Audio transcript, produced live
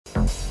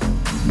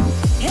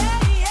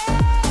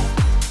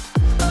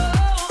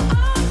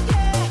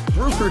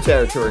Brew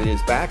Territory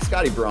is back.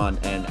 Scotty Braun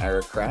and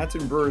Eric Kratz,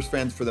 and Brewers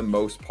fans, for the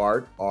most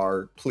part,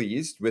 are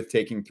pleased with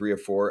taking 3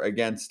 of 4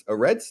 against a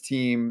Reds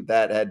team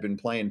that had been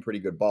playing pretty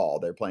good ball.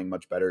 They're playing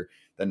much better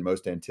than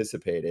most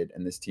anticipated,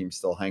 and this team's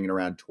still hanging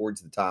around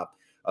towards the top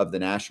of the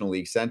National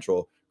League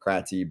Central,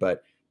 Kratzy.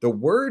 But the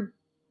word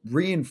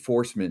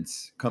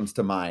reinforcements comes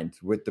to mind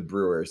with the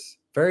Brewers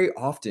very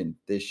often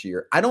this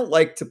year. I don't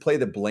like to play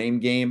the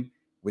blame game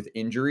with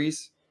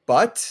injuries,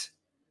 but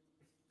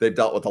they've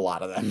dealt with a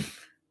lot of them.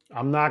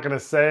 I'm not going to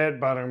say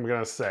it, but I'm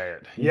going to say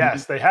it.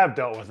 Yes, they have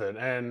dealt with it,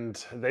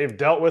 and they've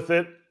dealt with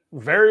it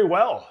very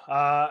well.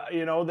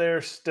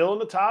 They're still in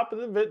the top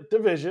of the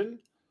division.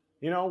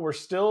 We're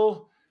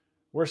still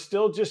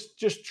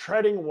just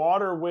treading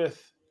water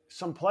with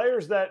some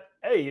players that,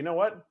 hey, you know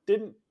what?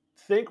 Didn't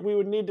think we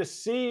would need to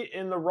see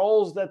in the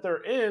roles that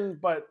they're in,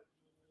 but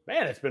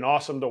man, it's been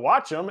awesome to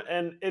watch them,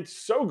 and it's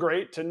so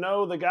great to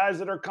know the guys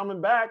that are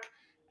coming back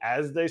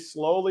as they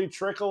slowly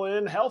trickle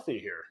in healthy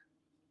here.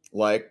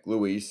 Like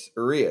Luis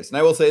Urias. And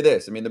I will say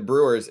this, I mean, the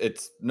Brewers,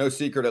 it's no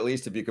secret, at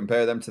least if you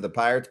compare them to the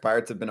Pirates.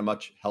 Pirates have been a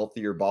much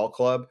healthier ball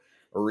club.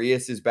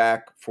 Urias is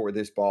back for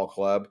this ball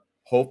club.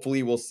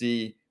 Hopefully we'll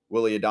see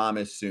Willy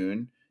Adames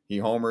soon. He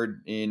homered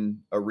in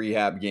a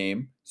rehab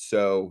game,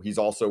 so he's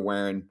also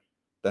wearing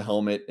the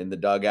helmet in the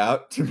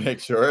dugout to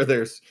make sure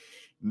there's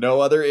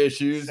no other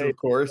issues, Safety of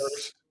course.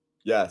 first.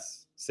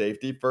 Yes,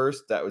 safety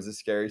first. That was a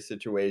scary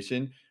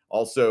situation.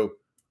 Also,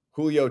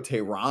 Julio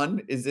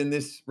Teheran is in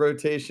this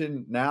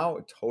rotation now.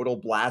 A total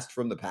blast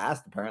from the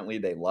past. Apparently,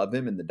 they love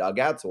him in the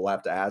dugout. So we'll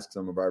have to ask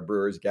some of our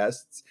Brewers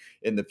guests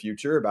in the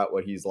future about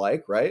what he's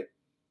like, right?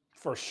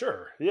 For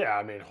sure. Yeah.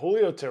 I mean,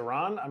 Julio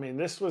Teheran,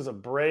 this was a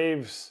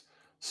Braves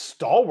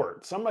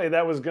stalwart, somebody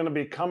that was going to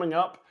be coming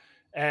up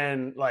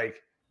and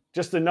like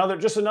just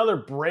another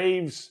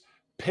Braves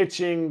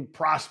pitching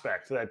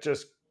prospect that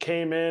just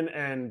came in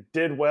and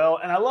did well.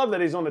 And I love that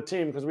he's on the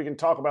team because we can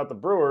talk about the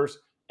Brewers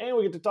and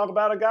we get to talk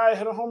about a guy I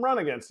hit a home run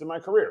against in my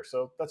career.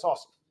 So that's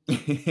awesome.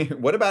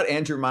 What about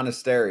Andrew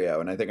Monasterio?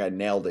 And I think I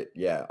nailed it,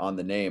 on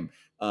the name.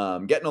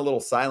 Getting a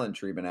little silent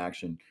treatment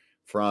action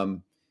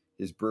from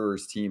his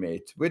Brewers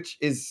teammates, which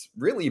is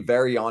really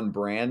very on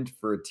brand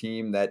for a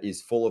team that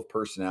is full of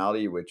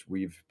personality, which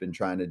we've been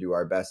trying to do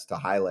our best to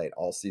highlight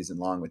all season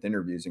long with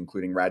interviews,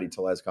 including Rowdy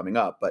coming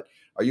up. But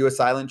are you a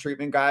silent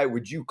treatment guy?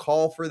 Would you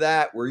call for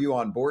that? Were you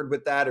on board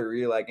with that? Or were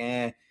you like,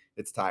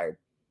 it's tired?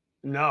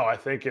 No, I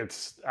think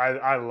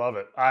I love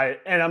it.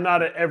 I'm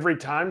not an every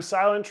time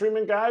silent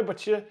treatment guy,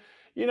 but you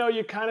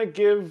kind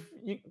of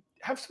you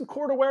have some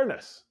court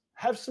awareness,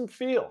 have some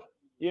feel.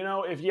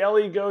 If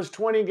Yelly goes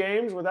 20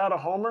 games without a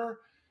homer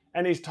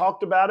and he's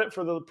talked about it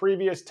for the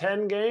previous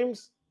 10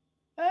 games,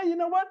 you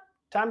know what?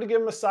 Time to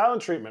give him a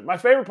silent treatment. My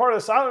favorite part of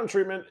the silent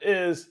treatment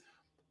is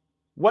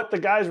what the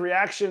guy's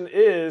reaction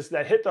is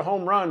that hit the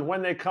home run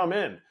when they come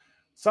in.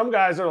 Some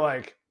guys are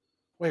like,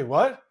 wait,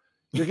 what?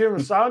 You're giving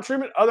him silent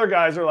treatment? Other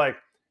guys are like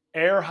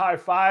air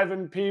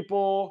high-fiving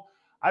people.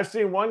 I've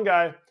seen one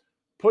guy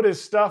put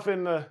his stuff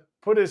in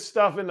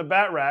the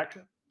bat rack,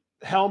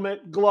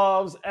 helmet,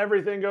 gloves,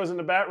 everything goes in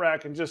the bat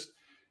rack, and just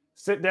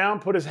sit down,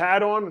 put his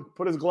hat on,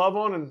 put his glove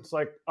on, and it's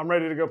like, I'm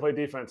ready to go play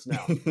defense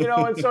now.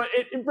 And so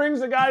it brings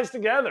the guys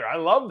together. I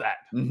love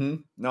that. Mm-hmm.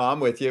 No, I'm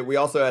with you. We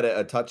also had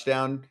a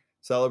touchdown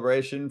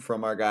celebration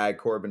from our guy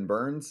Corbin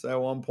Burns at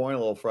one point, a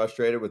little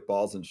frustrated with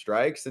balls and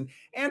strikes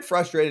and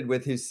frustrated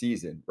with his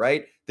season,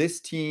 right?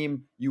 This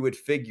team, you would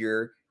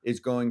figure,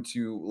 is going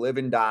to live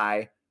and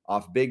die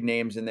off big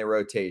names in their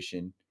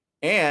rotation.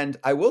 And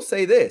I will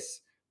say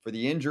this, for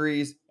the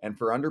injuries and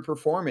for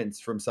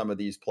underperformance from some of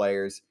these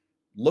players,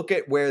 look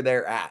at where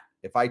they're at.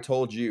 If I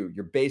told you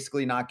you're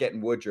basically not getting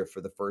Woodruff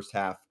for the first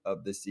half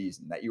of the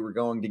season, that you were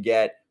going to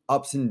get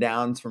ups and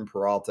downs from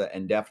Peralta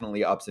and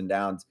definitely ups and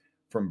downs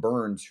from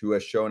Burns, who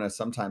has shown us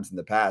sometimes in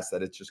the past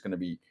that it's just going to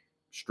be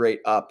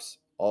straight ups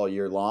all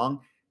year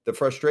long. The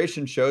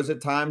frustration shows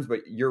at times,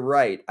 but you're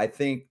right. I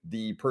think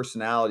the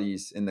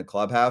personalities in the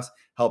clubhouse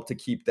help to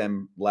keep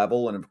them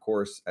level. And of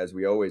course, as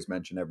we always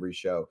mention every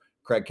show,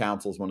 Craig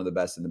Counsell is one of the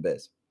best in the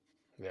biz.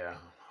 Yeah.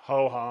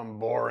 Ho-hum,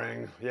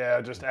 boring. Yeah,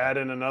 just add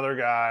in another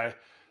guy.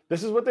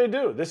 This is what they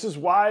do. This is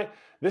why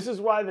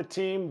the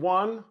team,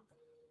 one,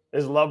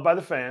 is loved by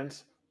the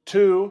fans.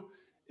 Two,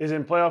 is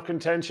in playoff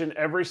contention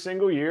every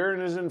single year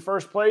and is in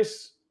first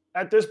place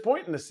at this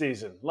point in the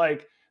season.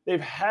 Like, they've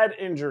had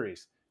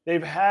injuries.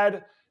 They've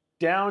had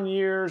down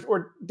years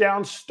or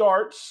down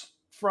starts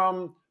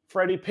from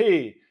Freddie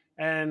P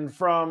and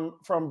from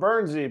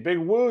Burnsy. Big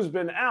Woo's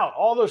been out.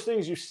 All those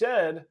things you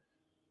said,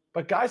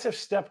 but guys have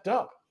stepped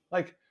up.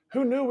 Like,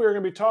 who knew we were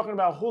going to be talking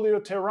about Julio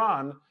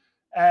Teheran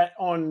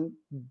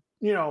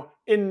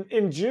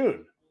in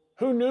June?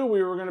 Who knew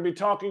we were going to be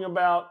talking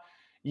about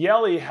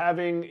Yelly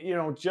having,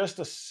 just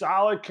a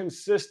solid,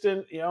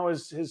 consistent,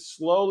 his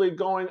slowly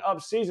going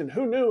up season?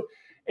 Who knew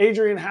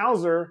Adrian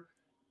Hauser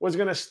was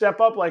going to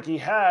step up like he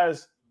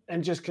has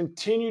and just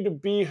continue to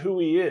be who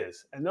he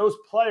is? And those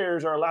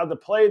players are allowed to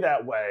play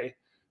that way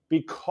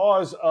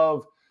because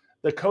of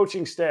the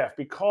coaching staff,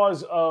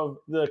 because of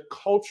the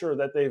culture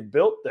that they've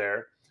built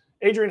there.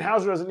 Adrian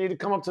Hauser doesn't need to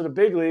come up to the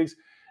big leagues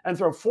and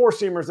throw four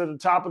seamers at the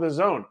top of the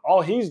zone.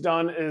 All he's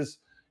done is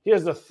he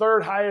has the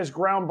third highest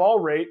ground ball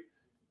rate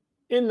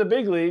in the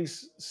big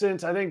leagues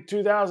since I think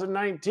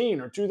 2019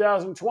 or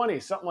 2020,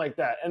 something like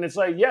that. And it's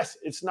like, yes,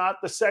 it's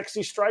not the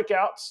sexy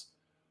strikeouts,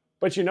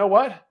 but you know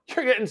what?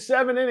 You're getting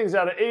 7 innings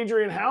out of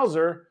Adrian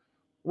Hauser,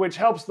 which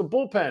helps the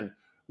bullpen,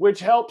 which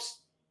helps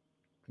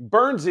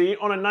Burnsy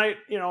on a night,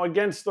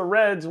 against the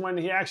Reds when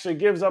he actually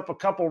gives up a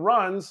couple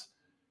runs.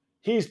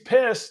 He's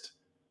pissed,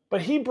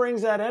 but he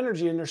brings that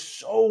energy. And there's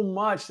so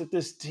much that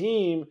this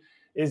team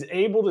is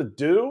able to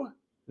do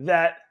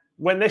that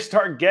when they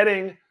start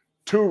getting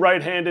two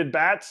right-handed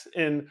bats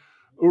in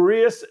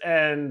Urias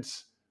and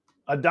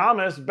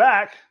Adames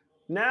back,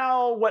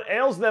 now what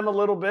ails them a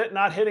little bit,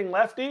 not hitting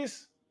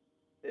lefties,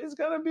 is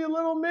going to be a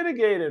little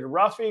mitigated. Darren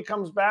Ruff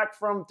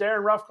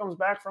comes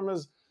back from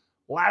his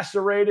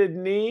lacerated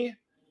knee.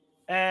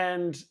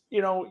 And,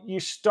 you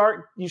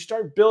start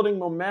building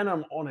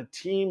momentum on a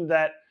team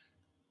that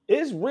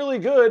is really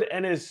good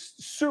and is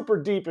super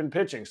deep in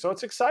pitching. So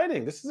it's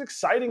exciting. This is an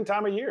exciting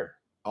time of year.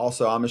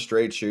 Also, I'm a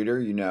straight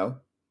shooter,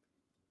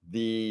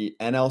 The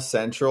NL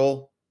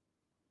Central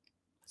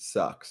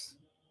sucks.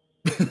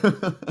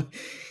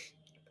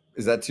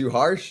 Is that too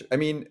harsh? I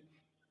mean,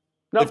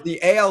 No, if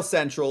the AL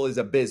Central is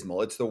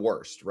abysmal, it's the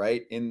worst,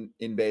 right?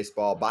 In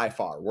baseball, by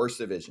far, worst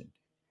division.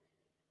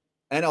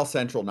 NL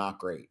Central, not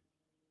great.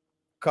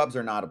 Cubs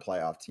are not a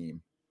playoff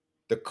team.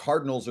 The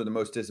Cardinals are the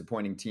most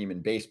disappointing team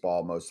in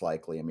baseball, most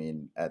likely. I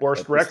mean, at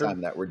worst this record.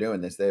 time that we're doing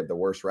this, they have the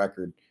worst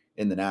record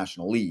in the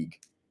National League.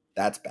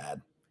 That's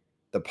bad.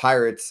 The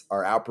Pirates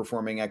are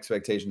outperforming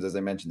expectations, as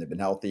I mentioned. They've been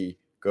healthy,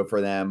 good for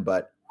them,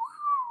 but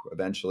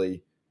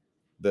eventually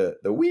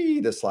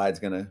the slide's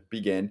going to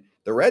begin.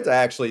 The Reds, I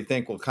actually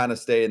think, will kind of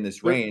stay in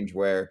this range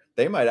where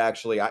they might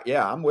actually,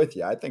 I'm with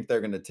you. I think they're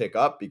going to tick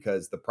up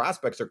because the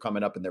prospects are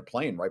coming up and they're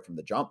playing right from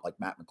the jump, like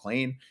Matt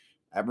McClain.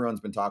 Everyone's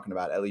been talking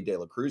about Ellie De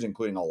La Cruz,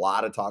 including a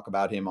lot of talk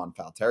about him on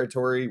Foul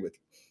Territory with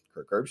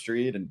Kirk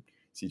Herbstreit and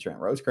C. Trent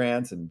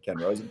Rosecrans and Ken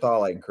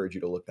Rosenthal. I encourage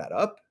you to look that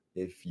up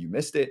if you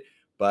missed it.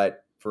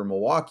 But for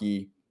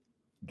Milwaukee,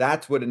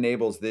 that's what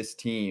enables this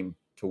team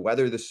to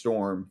weather the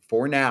storm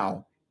for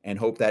now and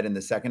hope that in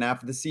the second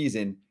half of the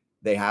season,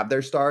 they have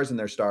their stars and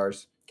their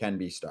stars can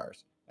be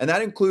stars. And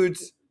that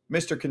includes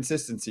Mr.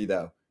 Consistency,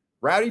 though.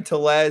 Rowdy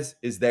Tellez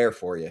is there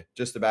for you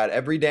just about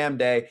every damn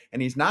day.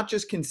 And he's not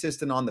just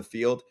consistent on the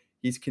field,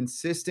 he's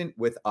consistent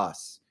with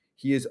us.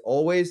 He is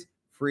always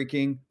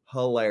freaking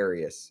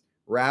hilarious.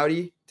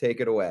 Rowdy, take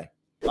it away.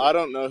 I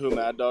don't know who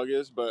Mad Dog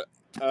is, but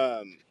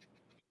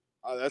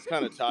that's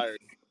kind of tired.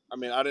 I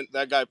mean, I didn't.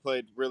 That guy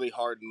played really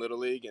hard in Little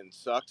League and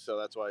sucked, so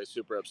that's why he's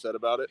super upset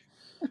about it.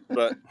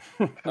 But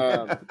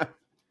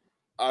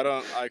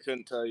I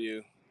couldn't tell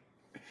you.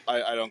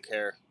 I don't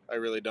care. I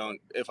really don't.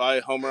 If I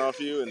homer off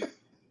you and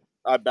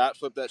I bat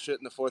flip that shit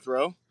in the fourth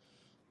row,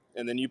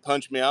 and then you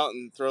punch me out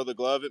and throw the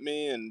glove at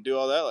me and do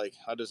all that, like,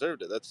 I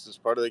deserved it. That's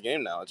just part of the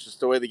game now. It's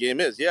just the way the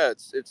game is. Yeah,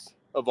 it's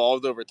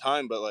evolved over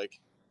time, but like,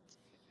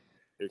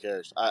 who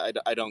cares? I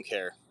don't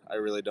care. I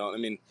really don't. I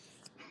mean,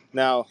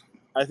 now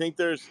I think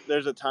there's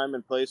a time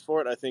and place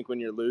for it. I think when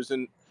you're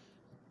losing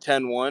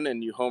 10-1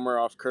 and you homer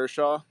off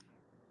Kershaw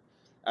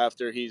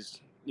after he's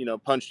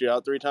punched you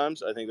out 3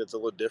 times, I think that's a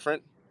little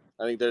different.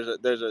 I think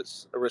there's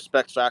a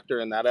respect factor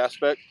in that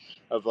aspect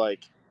of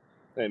like,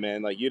 hey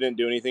man, like you didn't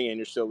do anything and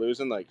you're still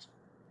losing, like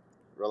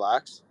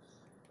relax.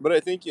 But I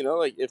think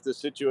like if the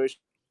situation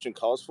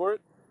calls for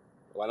it,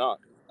 why not?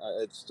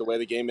 It's the way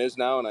the game is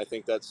now, and I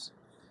think that's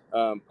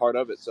part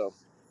of it. So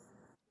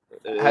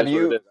it Have is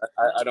what it you is.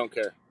 I don't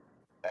care.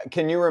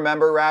 Can you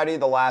remember, Rowdy,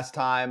 the last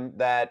time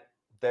that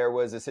there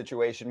was a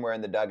situation where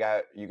in the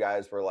dugout you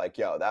guys were like,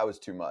 yo, that was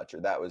too much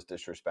or that was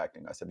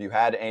disrespecting us? Have you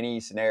had any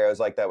scenarios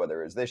like that,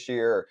 whether it was this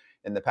year or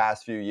in the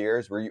past few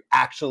years, where you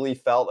actually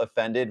felt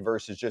offended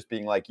versus just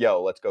being like,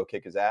 yo, let's go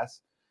kick his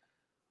ass?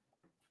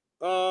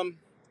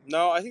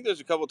 No, I think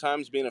there's a couple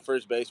times being a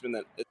first baseman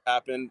that it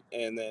happened,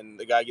 and then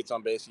the guy gets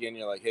on base again.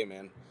 You're like, hey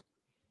man,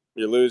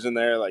 you're losing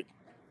there. Like,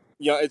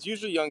 it's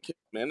usually young kids,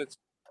 man. It's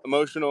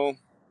emotional.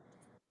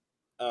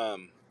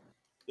 Um,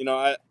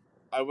 I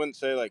wouldn't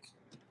say like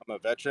I'm a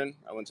veteran.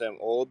 I wouldn't say I'm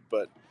old,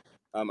 but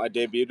I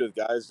debuted with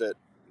guys that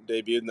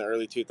debuted in the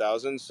early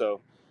 2000s.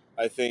 So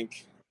I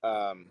think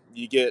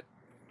you get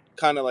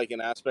kind of like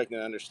an aspect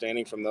and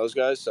understanding from those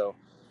guys. So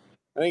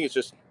I think it's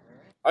just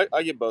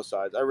I get both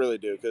sides. I really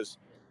do, because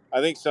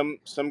I think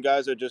some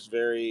guys are just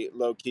very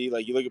low key.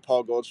 Like you look at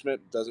Paul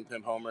Goldschmidt, doesn't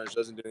pimp homers,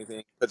 doesn't do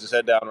anything, puts his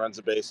head down, runs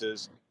the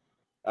bases,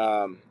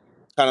 um,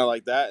 kind of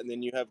like that. And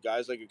then you have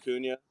guys like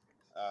Acuna,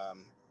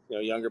 um,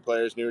 younger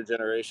players, newer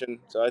generation.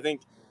 So I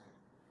think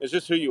it's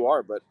just who you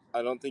are. But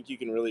I don't think you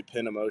can really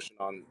pin emotion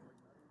on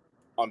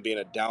being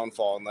a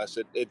downfall unless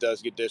it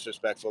does get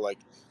disrespectful. Like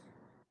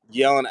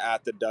yelling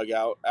at the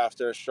dugout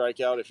after a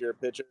strikeout, if you're a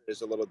pitcher,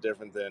 is a little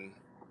different than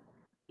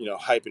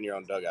hyping your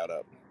own dugout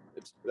up.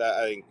 It's that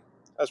I think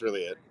that's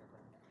really it.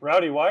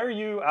 Rowdy, why are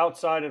you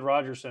outside at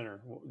Rogers Center?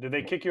 Did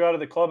they kick you out of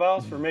the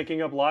clubhouse for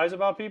making up lies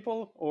about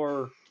people,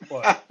 or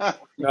what?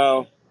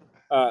 No,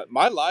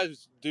 My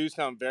lives do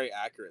sound very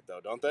accurate,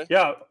 though, don't they?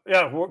 Yeah,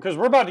 because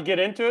we're about to get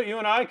into it, you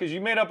and I, because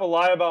you made up a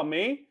lie about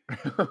me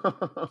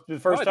the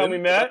first I time we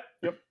didn't. met.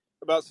 Yep.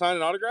 About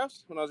signing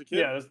autographs when I was a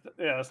kid?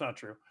 That's not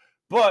true.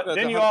 But That's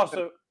then you 100%.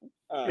 also,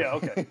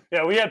 okay.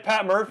 Yeah, we had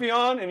Pat Murphy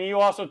on, and you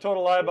also told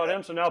a lie about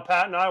him. So now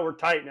Pat and I, we're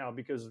tight now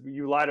because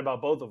you lied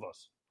about both of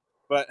us.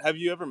 But have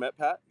you ever met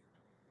Pat?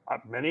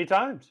 Many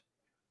times.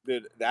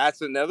 Dude,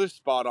 that's another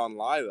spot on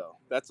lie, though.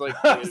 That's like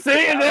See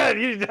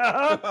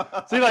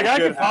that? See, like I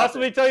could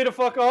possibly tell you to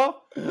fuck off.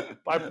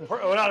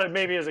 Well, not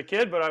maybe as a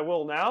kid, but I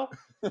will now.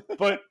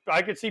 But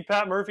I could see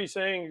Pat Murphy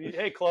saying,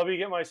 "Hey, Clubby,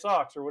 get my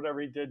socks," or whatever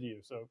he did to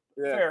you. So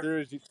fair. Threw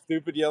his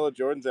stupid yellow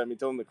Jordans at me,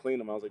 told him to clean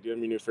them. I was like, "Dude, I'm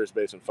your new first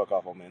baseman. Fuck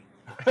off, old man."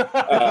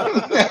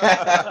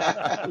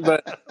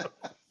 But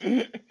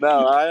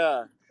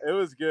no, it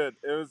was good.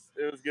 It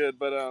was good.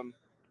 But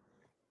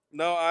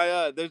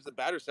no, there's a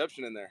bad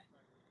reception in there,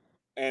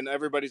 and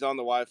everybody's on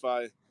the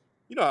Wi-Fi.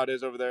 You know how it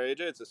is over there, AJ.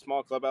 It's a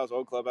small clubhouse,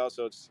 old clubhouse,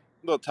 so it's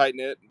a little tight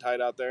knit and tight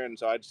out there. And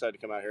so I decided to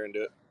come out here and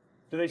do it.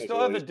 Do they still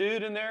have the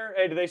dude in there?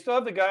 Hey, do they still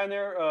have the guy in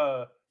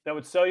there that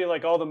would sell you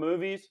like all the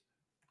movies?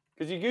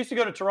 Because you used to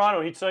go to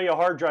Toronto, he'd sell you a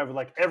hard drive with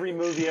like every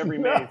movie ever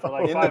made for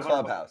like in the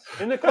clubhouse.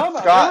 In the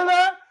clubhouse, Scott. remember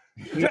that?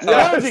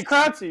 Yes.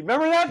 Kratzy,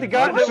 remember that? The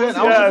guy that was,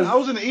 I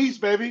was in the East,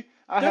 baby.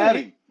 I had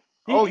him.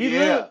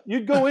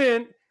 You'd go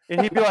in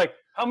and he'd be like,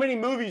 "How many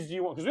movies do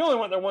you want?" Because we only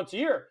went there once a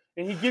year,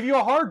 and he'd give you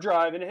a hard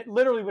drive, and it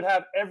literally would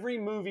have every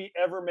movie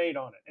ever made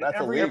on it. And That's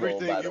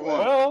everything you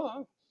want.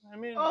 Well, I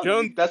mean,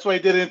 Jones, that's why he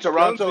did it in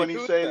Toronto, Jones, and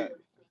he said,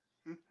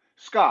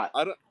 "Scott."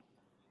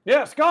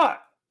 Yeah,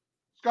 Scott.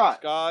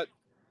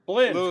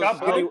 Blinn.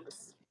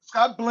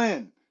 Scott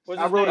Blinn.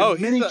 I wrote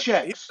many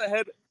checks.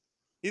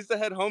 He's the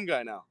head home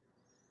guy now.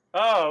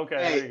 Oh, okay.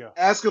 Hey, there you go.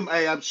 Ask him.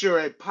 Hey, I'm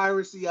sure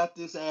piracy out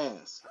this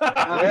ass.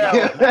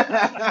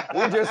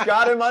 We just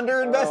got him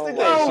under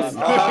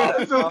investigation.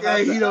 It's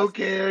okay. He don't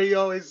care. He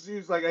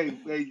was like,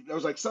 hey, I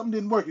was like, something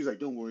didn't work. He's like,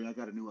 don't worry, I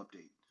got a new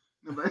update.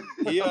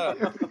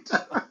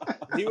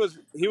 He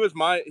was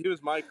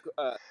my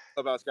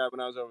clubhouse guy when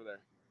I was over there.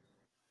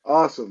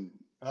 Awesome.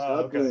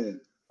 Okay.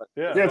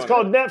 Yeah, it's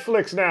called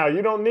Netflix now.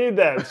 You don't need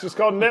that. It's just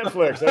called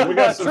Netflix. Like, we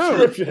got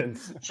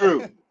subscriptions.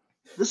 True.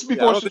 This is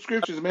before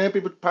subscriptions, man.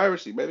 People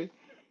piracy, baby.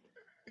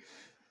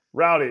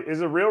 Rowdy, is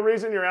the real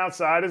reason you're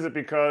outside? Is it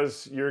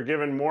because you're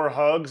giving more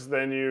hugs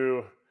than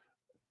you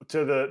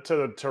to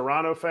the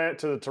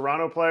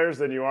Toronto players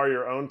than you are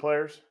your own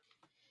players?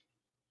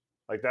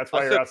 Like that's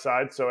why you're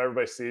outside, so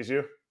everybody sees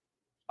you.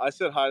 I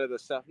said hi to the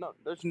staff. No,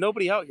 there's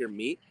nobody out here,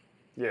 meat.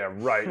 Yeah,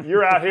 right.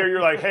 You're out here.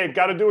 You're like, hey,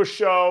 got to do a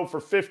show for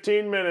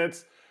 15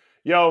 minutes.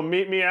 Yo,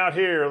 meet me out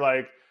here.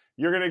 Like,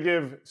 you're gonna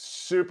give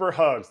super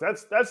hugs.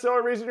 That's the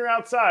only reason you're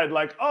outside.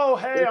 Like, oh,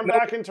 hey, I'm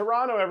back in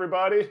Toronto,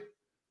 everybody.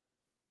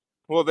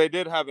 Well, they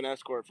did have an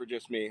escort for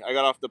just me. I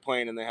got off the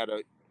plane and they had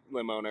a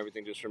limo and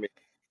everything just for me.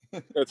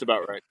 That's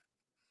about right.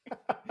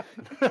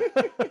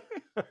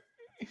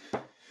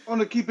 I'm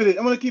gonna keep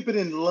it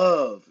in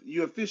love.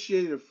 You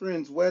officiated a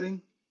friend's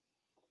wedding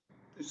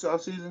this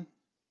offseason?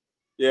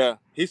 Yeah.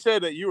 He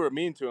said that you were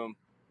mean to him.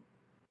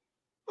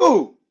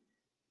 Who?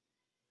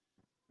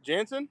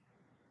 Jansen?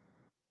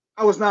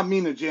 I was not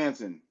mean to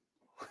Jansen.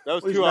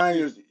 That was 2 9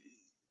 years.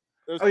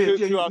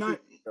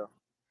 Ago.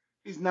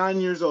 He's 9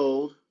 years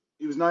old.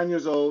 He was 9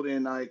 years old,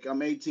 and like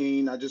I'm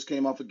 18. I just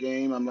came off a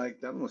game. I'm like,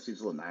 I don't want to see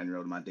this little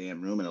 9-year-old in my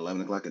damn room at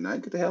 11 o'clock at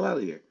night. Get the hell out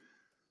of here.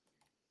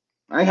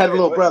 I ain't had a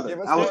little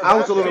brother. I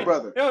was a little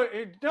brother. No,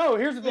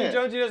 here's the thing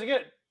Jonesy doesn't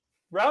get.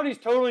 Rowdy's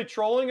totally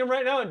trolling him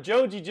right now, and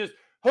Jonesy just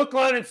hook,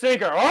 line, and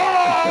sinker.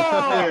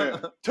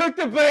 Oh! Took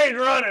the bait and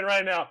running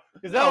right now.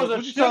 Because that was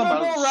a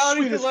typical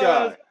Rowdy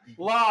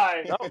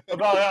lie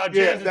about how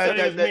Jansen said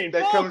he was mean.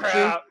 Bull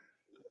crap.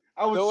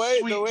 I was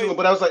sweet to him,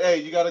 but I was like,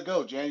 hey, you got to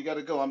go, Jan. You got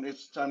to go.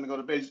 It's time to go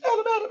to bed. He's,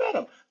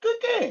 Adam. Good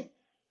game.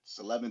 It's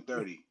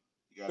 11:30.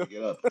 You got to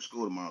get up for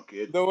school tomorrow,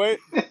 kid. The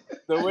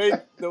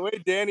way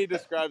Danny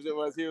describes it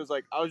was, he was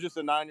like, I was just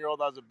a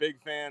 9-year-old. I was a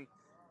big fan.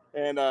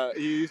 And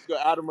he used to go,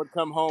 Adam would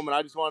come home and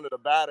I just wanted to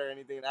bat or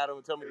anything. And Adam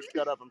would tell me to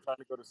shut up. I'm trying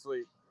to go to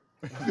sleep.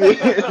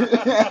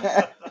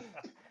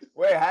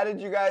 Wait, how did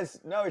you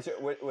guys know each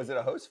other? Was it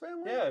a host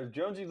family? Yeah,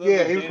 Jonesy lived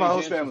with he was Danny my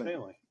host Jansen's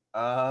family.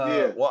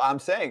 Well, I'm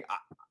saying,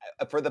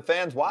 for the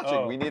fans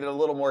watching, we needed a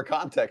little more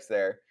context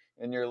there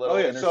in your little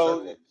inner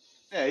circle.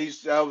 Yeah,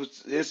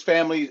 his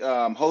family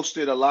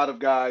hosted a lot of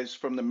guys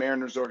from the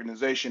Mariners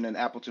organization in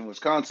Appleton,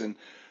 Wisconsin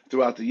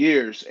throughout the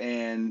years.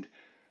 And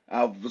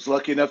I was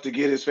lucky enough to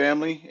get his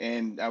family,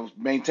 and I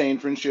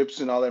maintained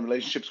friendships and all that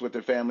relationships with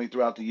their family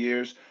throughout the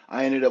years.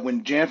 I ended up,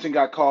 when Jansen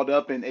got called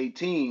up in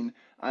 18,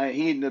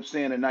 he ended up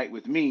staying a night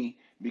with me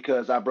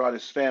because I brought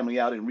his family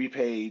out and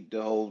repaid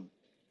the whole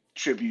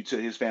tribute to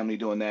his family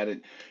doing that.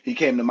 And he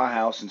came to my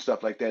house and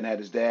stuff like that and had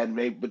his dad.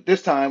 But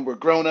this time we're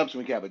grown-ups and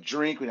we can have a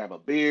drink, we can have a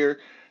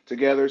beer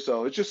together.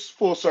 So it's just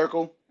full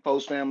circle,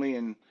 post family,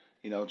 and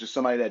just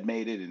somebody that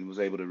made it and was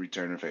able to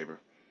return a favor.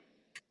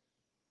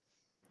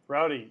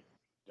 Rowdy,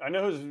 I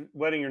know whose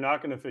wedding you're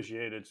not going to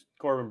officiate. It's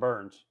Corbin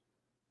Burns.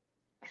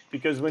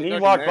 Because when he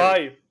walked by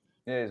you,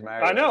 Yeah, he's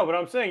married. I know, but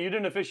I'm saying you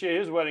didn't officiate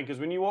his wedding because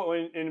when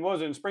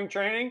was it in spring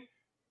training?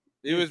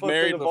 He was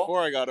married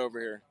before I got over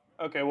here.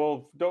 Okay,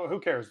 well, who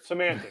cares?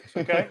 Semantics,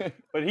 okay?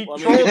 But he Well,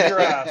 I mean- trolled your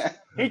ass.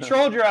 He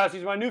trolled your ass.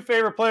 He's my new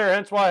favorite player,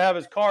 hence why I have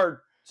his card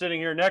sitting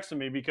here next to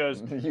me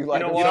because you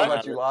like know him why? so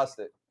much you lost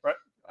it. Right.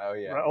 Oh,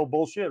 yeah. Right, oh,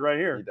 bullshit, right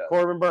He here. does.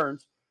 Corbin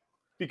Burns.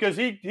 Because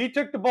he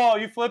took the ball,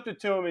 you flipped it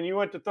to him, and you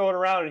went to throw it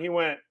around, and he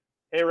went,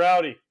 "Hey,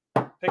 Rowdy,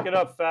 pick it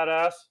up, fat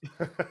ass."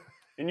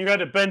 And you had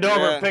to bend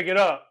over and pick it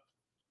up.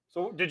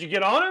 So did you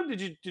get on him?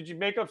 Did you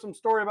make up some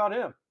story about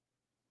him?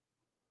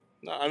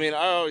 No, I mean,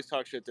 I always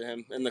talk shit to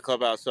him in the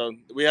clubhouse, so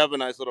we have a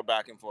nice little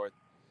back and forth.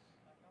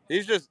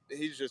 He's just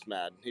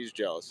mad. He's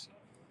jealous.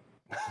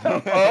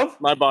 Of?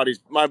 My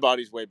body's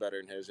way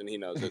better than his, and he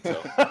knows it.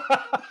 So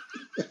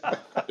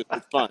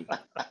it's fun.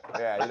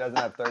 Yeah, he doesn't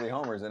have 30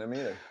 homers in him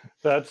either.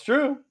 That's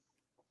true.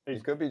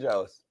 He could be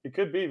jealous. He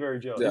could be very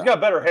jealous. Yeah. He's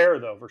got better hair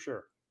though, for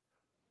sure.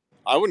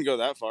 I wouldn't go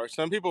that far.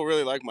 Some people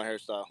really like my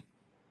hairstyle.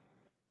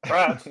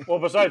 Kratz. Well,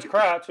 besides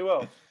Kratz, who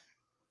else?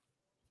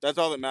 That's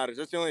all that matters.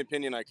 That's the only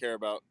opinion I care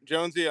about.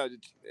 Jonesy,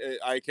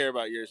 I care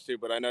about yours too,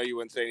 but I know you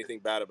wouldn't say anything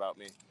bad about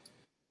me.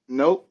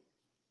 Nope.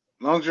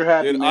 As long as you're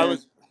happy, Dude, man.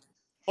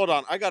 Hold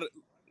on. I got it.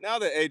 Now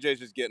that AJ's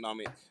just getting on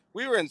me.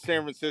 We were in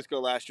San Francisco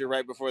last year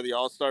right before the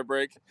All-Star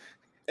break,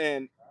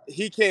 and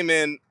he came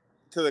in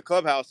to the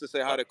clubhouse to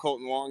say hi to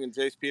Colton Wong and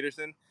Jace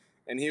Peterson,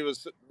 and he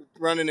was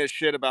running his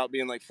shit about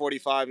being like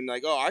 45 and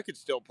like, oh, I could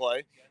still play.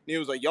 And he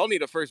was like, y'all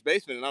need a first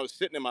baseman, and I was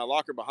sitting in my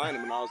locker behind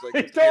him, and I was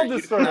like, He told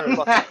this story.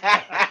 You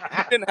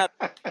didn't have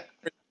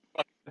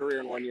a career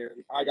in 1 year.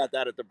 I got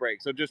that at the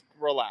break, so just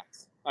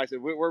relax. I said,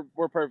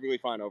 we're perfectly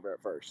fine over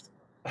at first.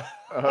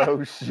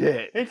 Oh,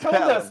 shit. He told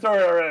that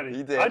story already.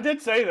 He did. I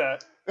did say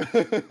that.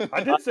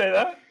 I did say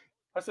that.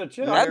 I said,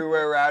 shit. You knew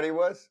where Rowdy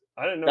was?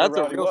 I didn't know who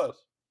Rowdy was.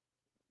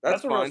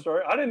 That's a real fine.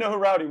 story. I didn't know who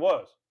Rowdy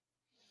was.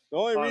 The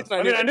only reason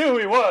I knew who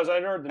he was. I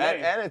heard the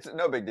name. And it's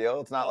no big deal.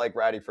 It's not like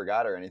Rowdy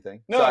forgot or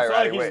anything. No, Sorry, it's not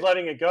Rowdy, like he's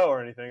letting it go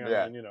or anything.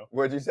 I mean,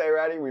 What'd you say,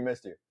 Rowdy? We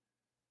missed you.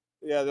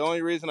 Yeah, the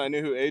only reason I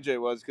knew who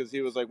AJ was because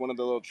he was like one of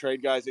the little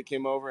trade guys that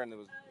came over, and it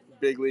was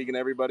big league and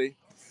everybody.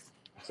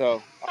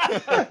 So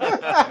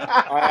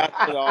I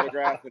asked for the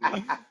autograph,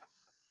 and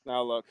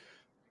now look.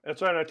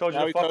 That's right. I told you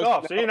to fuck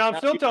off. See, now I'm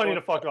still telling you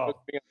to fuck off.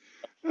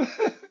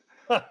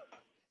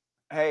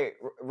 Hey,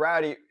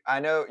 Rowdy, I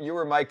know you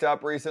were mic'd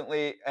up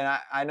recently, and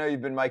I know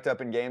you've been mic'd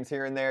up in games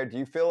here and there. Do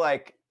you feel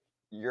like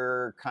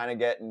you're kind of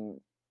getting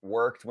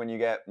worked when you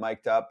get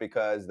mic'd up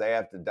because they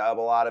have to dub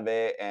a lot of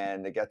it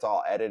and it gets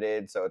all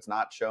edited, so it's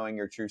not showing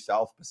your true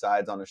self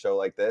besides on a show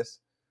like this?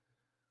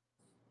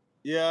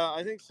 Yeah,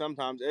 I think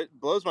sometimes it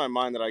blows my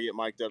mind that I get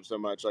mic'd up so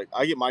much. Like,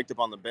 I get mic'd up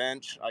on the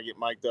bench. I get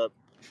mic'd up.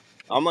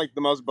 I'm like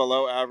the most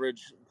below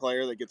average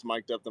player that gets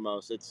mic'd up the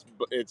most. It's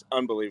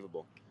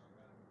unbelievable.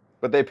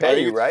 But they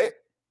pay you, right?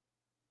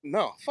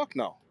 No, fuck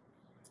no.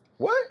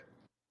 What?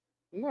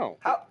 No.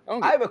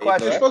 I have a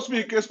question. It's supposed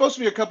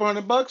to be a couple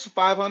 $100,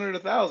 500,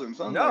 1,000,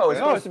 something. No, like it's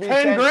that. supposed to be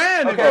 10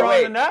 grand. Okay, if you're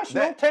wait. on the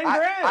national, 10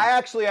 grand. I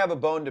actually have a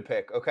bone to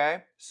pick.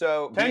 Okay,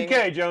 so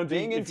 10K, Jonesy.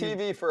 Being in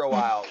TV for a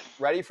while.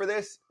 Ready for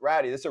this,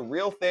 Rowdy? This is a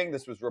real thing.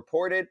 This was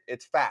reported.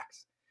 It's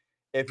facts.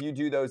 If you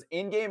do those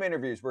in-game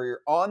interviews where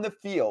you're on the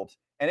field,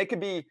 and it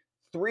could be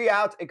 3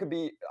 outs, it could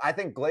be. I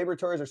think Glaber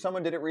Torres or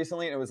someone did it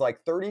recently, and it was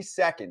like 30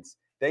 seconds.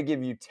 They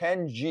give you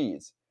 10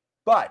 G's.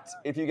 But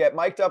if you get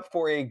mic'd up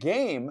for a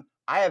game,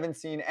 I haven't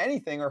seen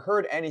anything or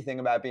heard anything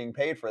about being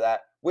paid for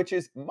that, which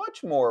is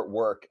much more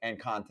work and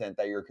content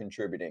that you're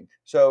contributing.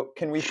 So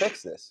can we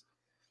fix this?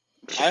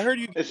 I heard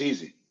you. It's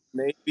easy.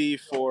 Maybe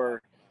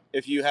for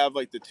if you have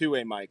like the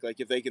two-way mic,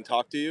 like if they can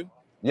talk to you.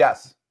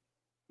 Yes.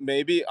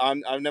 Maybe.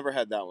 I've never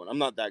had that one. I'm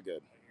not that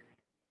good.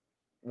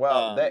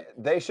 Well,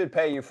 they should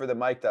pay you for the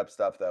mic'd up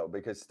stuff though,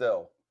 because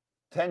still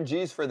 10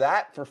 G's for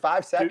that for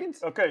 5 seconds?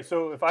 Dude, okay,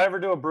 so if I ever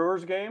do a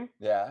Brewers game,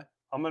 yeah,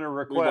 I'm gonna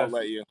request. We won't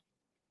let you.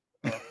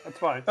 That's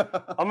fine.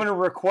 I'm gonna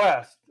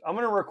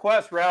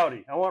request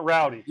Rowdy. I want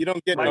Rowdy. You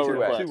don't get no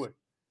request.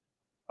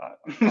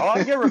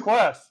 I'll get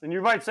requests, and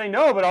you might say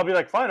no, but I'll be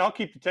like, fine, I'll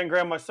keep the 10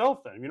 grand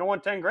myself. Then if you don't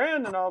want 10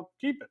 grand, then I'll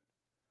keep it.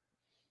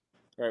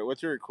 All right,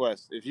 what's your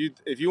request? If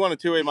you want a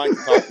two-way mic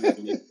to talk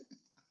to me,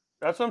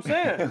 that's what I'm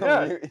saying.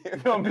 Yeah,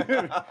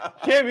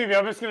 can't be me.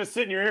 I'm just gonna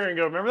sit in your ear and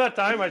go. Remember that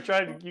time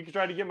you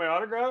tried to get my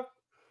autograph,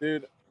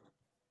 dude?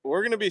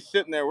 We're gonna be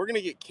sitting there. We're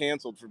gonna get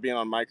canceled for being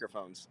on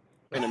microphones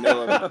in the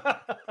middle of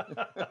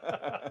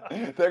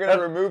it. They're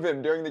gonna remove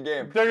him during the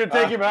game. They're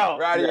gonna take him out.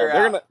 Rowdy, you're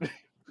out.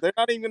 They're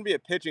not even gonna be a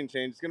pitching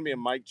change. It's gonna be a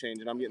mic change,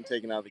 and I'm getting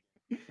taken out of the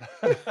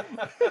game.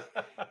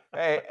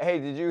 Hey,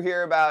 did you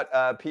hear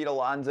about Pete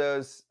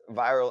Alonso's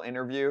viral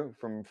interview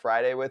from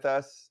Friday with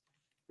us?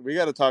 We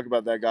got to talk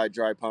about that guy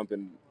dry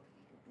pumping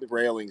the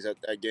railings at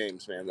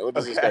games, man. What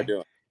does this guy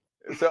doing?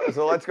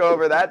 So let's go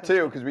over that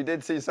too, because we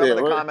did see some of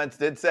the comments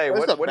did say,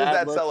 what is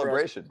that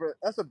celebration?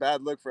 That's a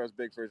bad look for us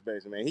big first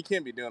baseman, man. He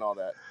can't be doing all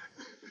that.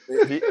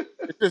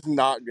 It's just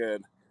not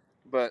good.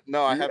 But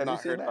no, I have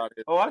not heard about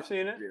it. Oh, I've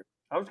seen it.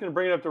 I was going to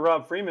bring it up to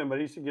Rob Freeman, but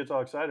he gets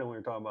all excited when we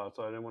were talking about it,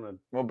 so I didn't want to.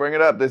 Well, bring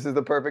it up. This is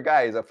the perfect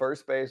guy. He's a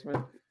first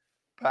baseman.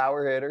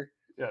 Power hitter.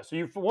 Yeah. So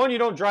you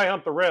don't dry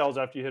hump the rails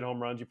after you hit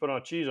home runs. You put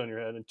on cheese on your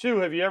head. And 2,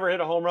 have you ever hit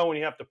a home run when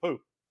you have to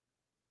poop?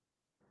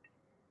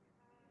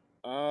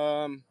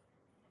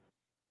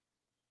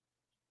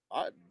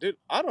 Dude,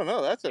 I don't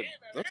know. That's a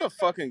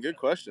fucking good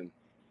question.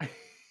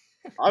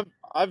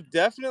 I've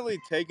definitely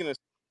taken a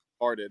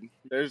farted.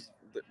 There's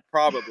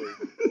probably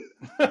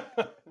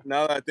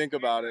now that I think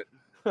about it.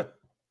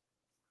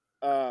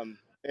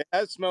 It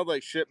has smelled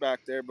like shit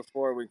back there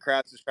before when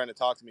Kratz is trying to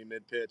talk to me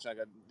mid pitch.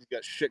 He's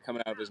got shit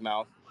coming out of his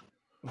mouth.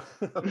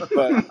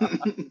 But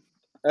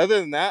other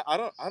than that, I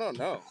don't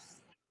know.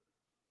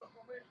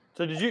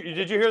 So did you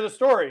hear the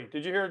story?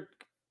 Did you hear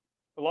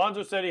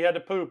Alonso said he had to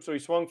poop, so he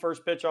swung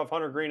first pitch off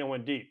Hunter Green and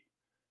went deep,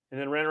 and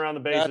then ran around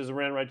the bases and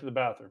ran right to the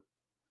bathroom.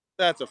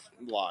 That's a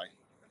lie.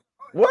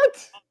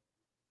 What?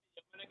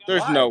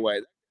 There's no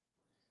way.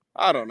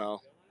 I don't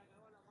know.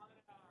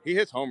 He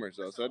hits homers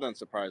though, so that doesn't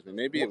surprise me.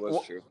 Maybe it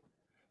was true.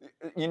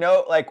 You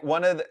know, like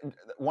one of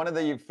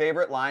the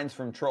favorite lines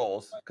from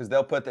trolls, because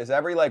they'll put this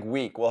every like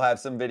week. We'll have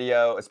some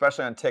video,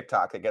 especially on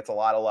TikTok, that gets a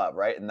lot of love,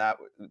 right? And that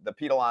the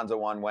Pete Alonso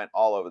one went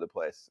all over the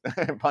place,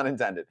 pun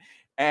intended.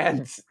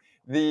 And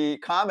the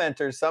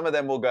commenters, some of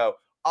them will go,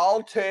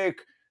 "I'll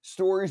take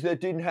stories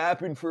that didn't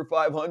happen for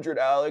 500,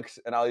 Alex,"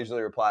 and I'll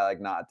usually reply like,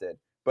 "Nah, it did."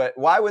 But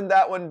why wouldn't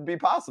that one be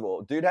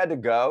possible? Dude had to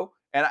go,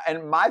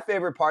 and my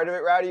favorite part of it,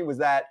 Rowdy, was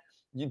that.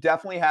 You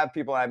definitely have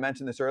people, and I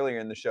mentioned this earlier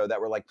in the show,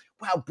 that were like,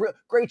 wow,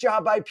 great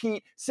job by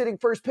Pete, sitting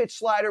first pitch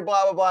slider,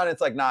 blah, blah, blah. And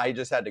it's like, nah, he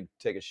just had to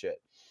take a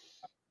shit.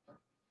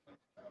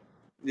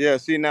 Yeah,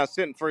 see, now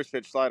sitting first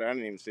pitch slider, I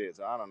didn't even see it,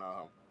 so I don't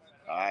know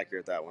how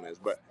accurate that one is.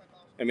 But,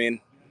 I mean,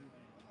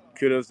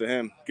 kudos to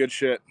him. Good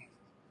shit.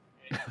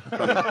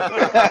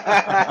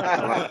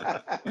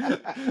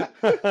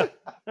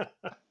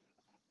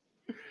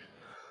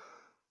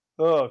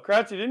 Oh,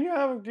 Kratzy,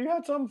 you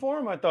had something for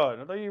him? I thought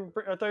you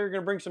were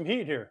gonna bring some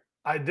heat here.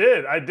 I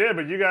did,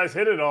 but you guys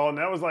hit it all, and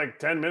that was like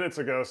 10 minutes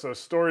ago. So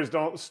stories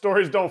don't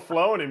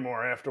flow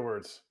anymore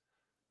afterwards.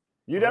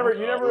 You never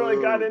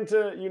really got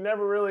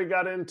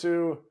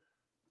into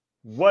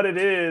what it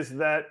is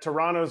that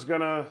Toronto's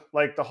gonna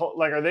like the whole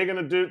like. Are they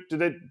gonna do?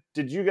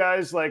 Did you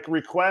guys like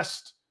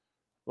request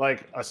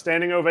like a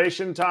standing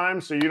ovation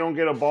time so you don't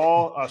get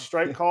a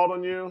strike called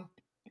on you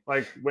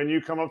like when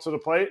you come up to the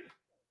plate?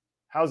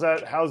 How's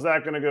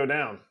that going to go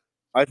down?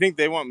 I think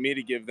they want me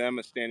to give them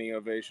a standing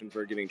ovation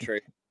for getting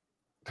traded.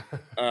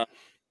 So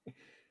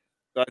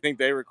I think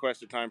they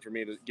requested time for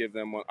me to give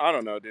them one. I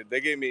don't know, dude. They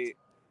didn't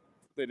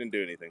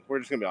do anything. We're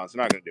just going to be honest.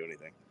 They're not going to do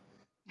anything.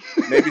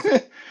 Maybe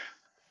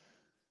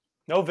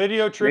no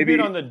video tribute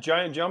on the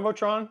giant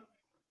Jumbotron?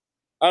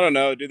 I don't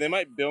know, dude. They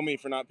might bill me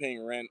for not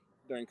paying rent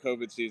during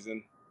COVID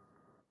season.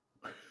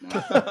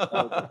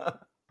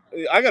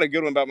 I got a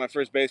good one about my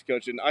first base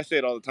coach, and I say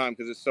it all the time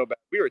because it's so bad.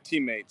 We were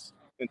teammates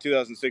in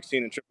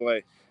 2016 in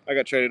AAA. I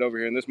got traded over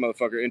here, and this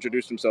motherfucker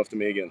introduced himself to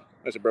me again.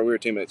 I said, bro, we were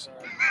teammates.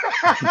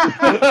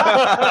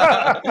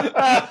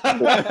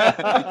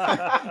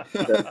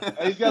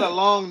 He's got a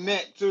long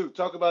neck, too.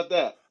 Talk about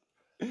that.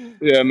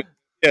 Yeah, man.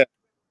 Yeah.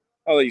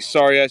 Oh, you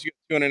sorry ass. You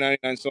got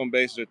 299 stolen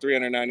bases or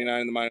 399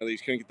 in the minor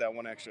leagues. Couldn't get that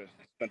one extra.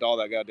 Spent all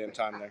that goddamn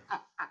time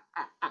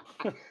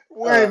there.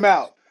 Wear him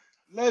out.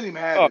 Let him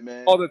have it,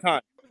 man. All the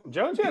time.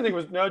 Jonesy, I think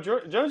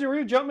Jonesy, were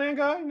you a jump man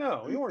guy?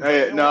 No, you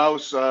weren't. No, I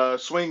was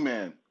swing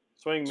man.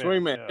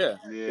 Swing man,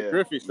 yeah.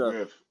 Griffey stuff.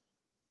 Griff.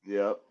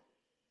 Yep.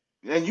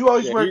 And you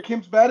always wear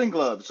Kim's batting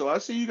gloves, so I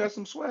see you got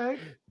some swag.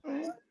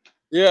 Man.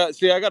 Yeah,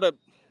 see,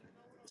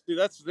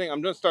 that's the thing.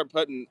 I'm going to start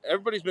putting,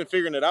 everybody's been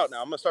figuring it out now.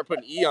 I'm going to start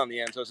putting E on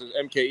the end, so it says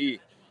MKE.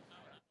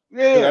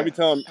 Yeah. I'll be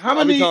telling Matt.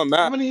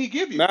 How many he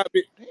give you?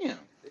 Damn.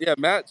 Yeah,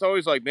 Matt's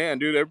always like, man,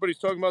 dude, everybody's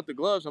talking about the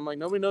gloves. I'm like,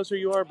 nobody knows who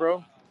you are,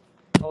 bro.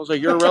 I was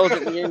like, you're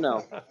irrelevant in the game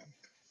now.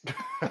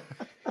 I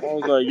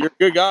was like, you're a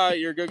good guy.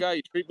 You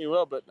treat me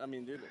well, but I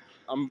mean, dude,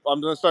 I'm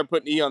gonna start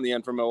putting E on the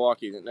end for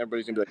Milwaukee, and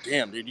everybody's gonna be like,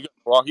 damn, dude, you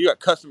got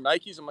custom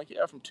Nikes. I'm like,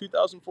 yeah, from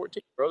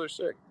 2014, bro. They're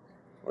sick.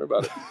 Don't worry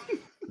about it.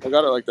 I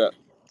got it like that.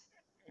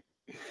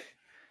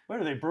 What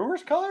are they,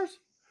 Brewers colors?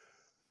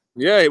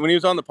 Yeah, when he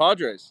was on the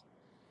Padres.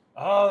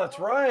 Oh, that's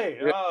right.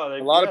 Yeah. Oh,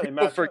 a lot of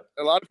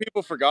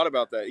people forgot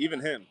about that, even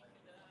him.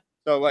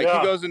 So like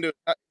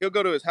he'll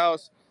go to his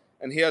house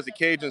and he has a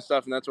cage and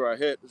stuff, and that's where I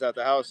hit is at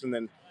the house, and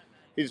then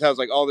he just has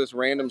like all this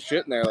random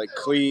shit in there, like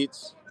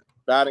cleats,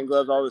 batting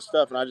gloves, all this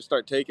stuff, and I just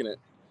start taking it.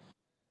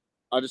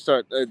 There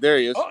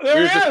he is. Oh, there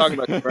he is. Just talking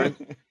about you, Brian.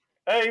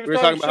 Hey, he was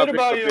talking shit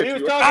about you. He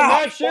was talking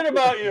mad shit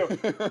about you.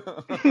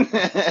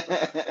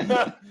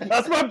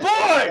 That's my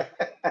boy.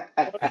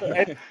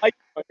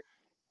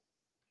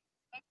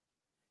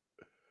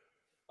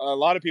 A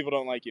lot of people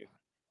don't like you.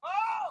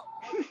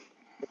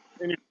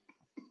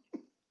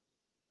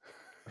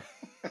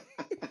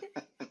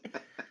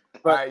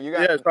 But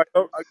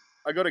so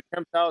I go to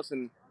Kemp's house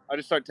and I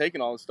just start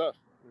taking all this stuff.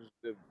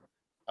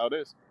 How it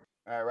is.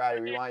 All right, Rowdy,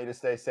 we want you to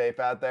stay safe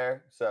out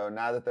there. So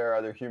now that there are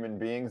other human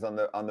beings on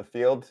the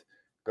field,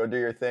 go do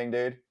your thing,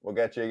 dude. We'll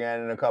get you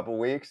again in a couple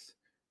weeks.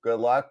 Good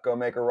luck. Go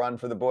make a run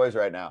for the boys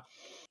right now.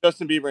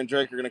 Justin Bieber and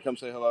Drake are gonna come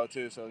say hello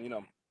too. So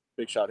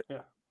big shot. Yeah.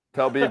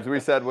 Tell Beebs we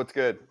said what's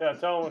good. Yeah,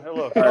 tell him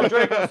hello. Tell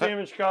Drake I'll see him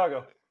in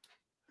Chicago.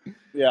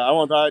 Yeah, I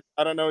won't.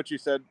 I don't know what you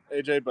said,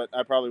 AJ, but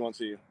I probably won't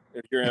see you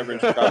if you're ever in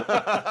Chicago.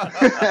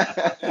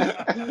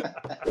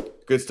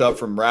 Good stuff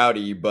from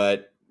Rowdy,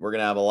 but we're going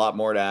to have a lot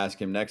more to ask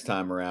him next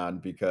time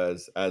around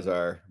because, as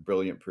our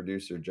brilliant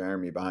producer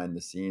Jeremy behind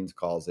the scenes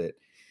calls it,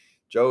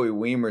 Joey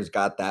Wiemer's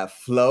got that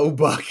flow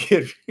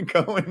bucket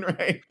going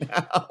right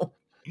now.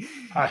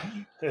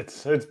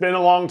 It's been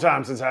a long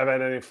time since I've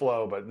had any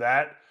flow, but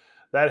that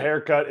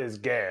haircut is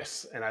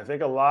gas. And I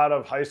think a lot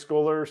of high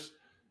schoolers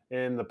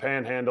in the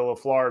panhandle of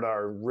Florida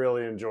are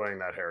really enjoying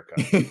that haircut.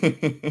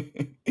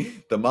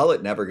 The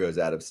mullet never goes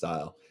out of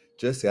style.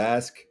 Just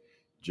ask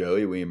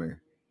Joey Wiemer.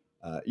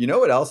 You know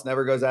what else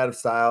never goes out of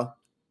style?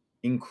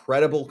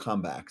 Incredible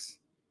comebacks.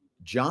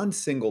 John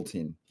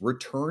Singleton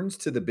returns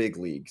to the big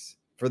leagues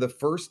for the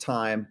first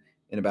time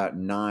in about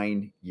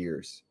 9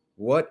 years.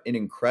 What an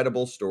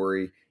incredible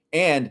story.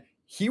 And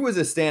he was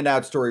a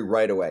standout story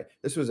right away.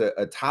 This was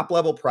a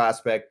top-level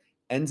prospect,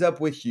 ends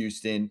up with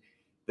Houston.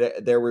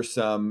 There were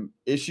some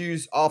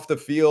issues off the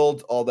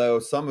field, although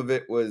some of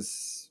it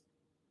was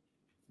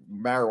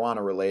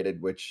marijuana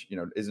related, which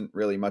isn't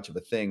really much of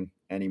a thing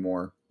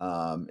anymore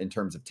in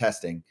terms of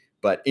testing.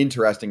 But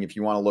interesting if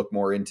you want to look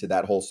more into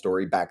that whole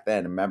story back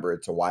then. Remember,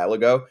 it's a while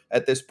ago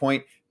at this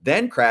point.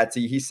 Then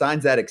Kratzy, he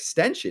signs that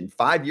extension,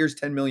 5 years,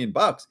 $10 million.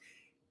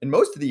 And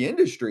most of the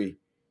industry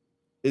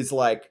is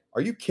like,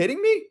 are you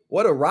kidding me?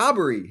 What a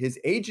robbery. His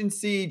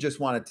agency just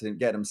wanted to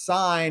get him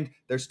signed.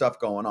 There's stuff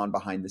going on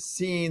behind the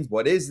scenes.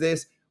 What is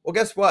this? Well,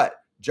 guess what?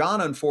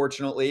 John,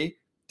 unfortunately,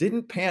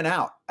 didn't pan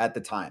out at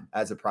the time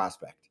as a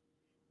prospect.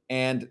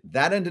 And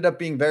that ended up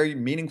being very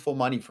meaningful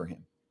money for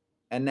him.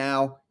 And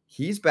now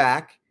he's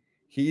back.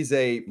 He's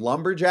a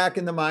lumberjack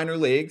in the minor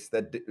leagues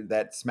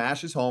that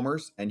smashes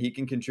homers, and he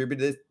can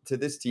contribute to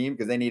this team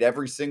because they need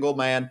every single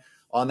man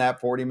on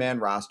that 40-man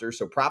roster.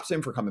 So props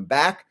him for coming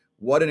back.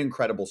 What an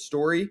incredible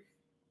story.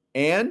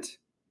 And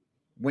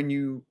when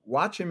you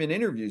watch him in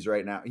interviews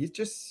right now, he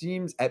just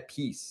seems at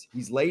peace.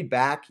 He's laid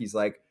back. He's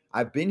like,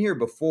 I've been here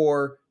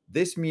before.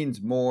 This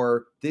means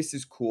more. This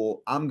is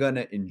cool. I'm going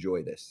to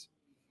enjoy this.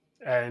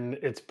 And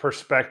it's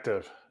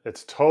perspective.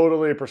 It's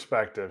totally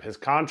perspective. His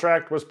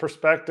contract was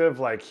perspective.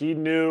 Like he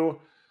knew,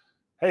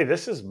 hey,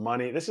 this is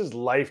money. This is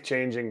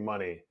life-changing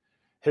money.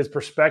 His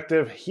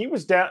perspective, he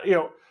was down,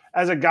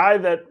 as a guy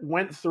that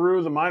went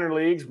through the minor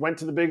leagues, went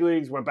to the big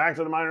leagues, went back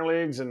to the minor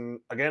leagues, and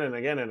again and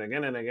again and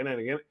again and again and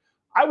again,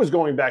 I was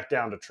going back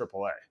down to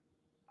AAA.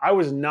 I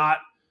was not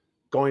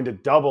going to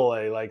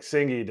AA like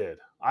Singy did.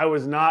 I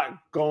was not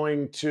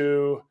going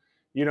to,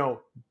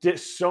 did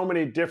so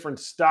many different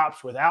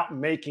stops without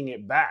making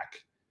it back.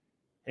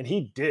 And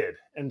he did.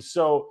 And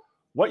so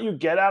what you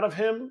get out of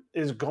him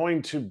is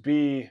going to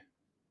be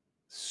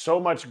so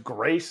much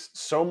grace,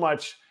 so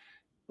much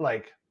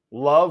like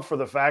love for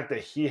the fact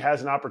that he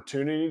has an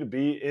opportunity to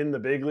be in the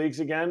big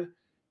leagues again,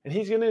 and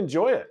he's going to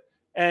enjoy it.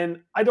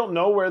 And I don't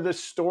know where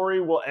this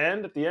story will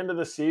end at the end of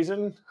the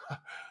season,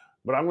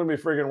 but I'm going to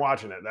be freaking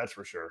watching it. That's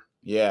for sure.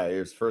 Yeah, it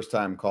was first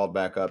time called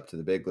back up to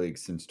the big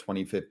leagues since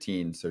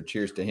 2015. So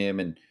cheers to him,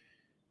 and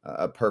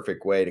a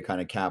perfect way to kind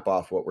of cap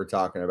off what we're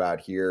talking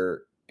about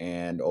here.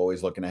 And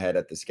always looking ahead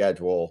at the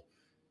schedule.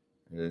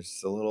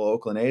 There's a little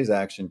Oakland A's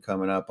action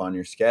coming up on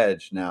your schedule.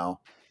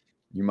 Now,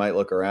 you might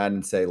look around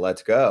and say,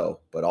 let's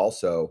go. But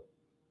also,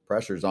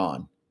 pressure's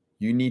on.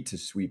 You need to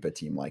sweep a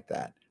team like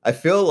that. I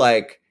feel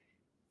like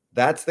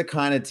that's the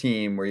kind of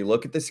team where you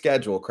look at the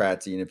schedule,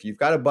 Kratzy, and if you've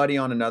got a buddy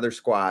on another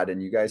squad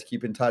and you guys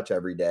keep in touch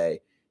every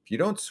day, if you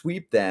don't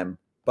sweep them,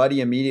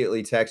 buddy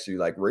immediately texts you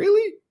like,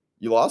 really?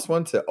 You lost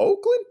one to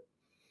Oakland?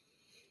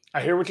 I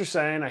hear what you're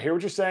saying.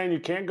 You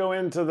can't go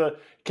into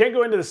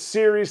the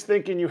series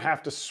thinking you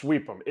have to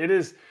sweep them. It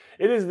is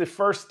the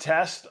first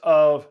test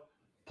of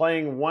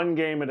playing one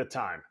game at a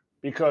time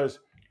because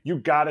you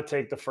got to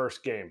take the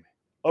first game.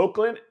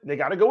 Oakland, they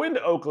got to go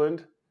into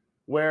Oakland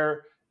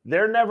where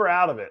they're never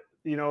out of it.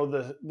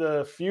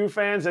 The few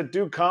fans that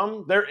do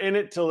come, they're in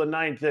it till the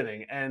 9th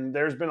inning. And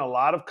there's been a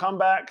lot of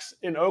comebacks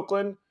in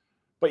Oakland.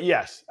 But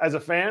yes, as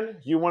a fan,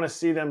 you want to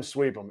see them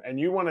sweep them. And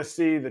you want to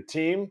see the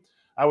team.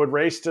 I would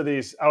race to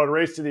these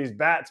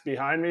bats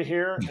behind me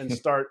here and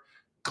start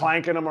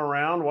clanking them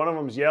around. One of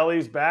them's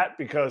Yelly's bat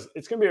because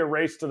it's going to be a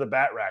race to the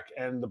bat rack,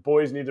 and the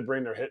boys need to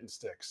bring their hitting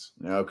sticks.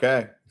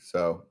 Okay,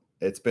 so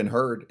it's been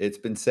heard. It's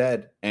been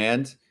said.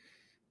 And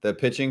the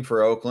pitching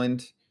for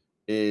Oakland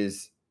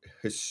is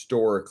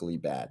historically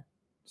bad.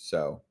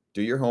 So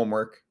do your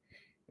homework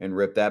and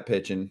rip that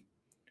pitching.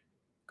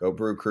 Go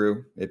Brew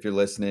Crew if you're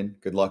listening.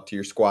 Good luck to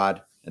your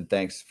squad, and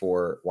thanks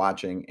for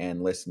watching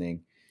and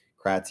listening.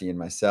 Kratzy and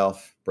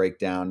myself break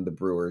down the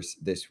Brewers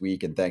this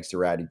week, and thanks to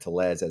Rowdy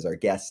Tellez as our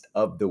guest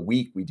of the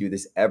week. We do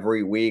this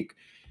every week.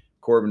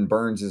 Corbin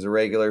Burns is a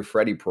regular,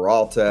 Freddie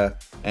Peralta,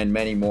 and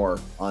many more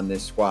on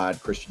this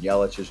squad. Christian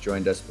Yelich has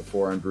joined us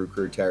before on Brew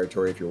Crew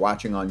territory. If you're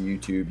watching on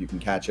YouTube, you can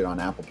catch it on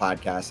Apple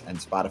Podcasts and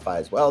Spotify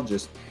as well.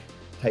 Just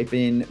type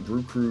in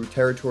Brew Crew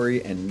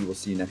territory, and we will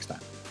see you next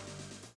time.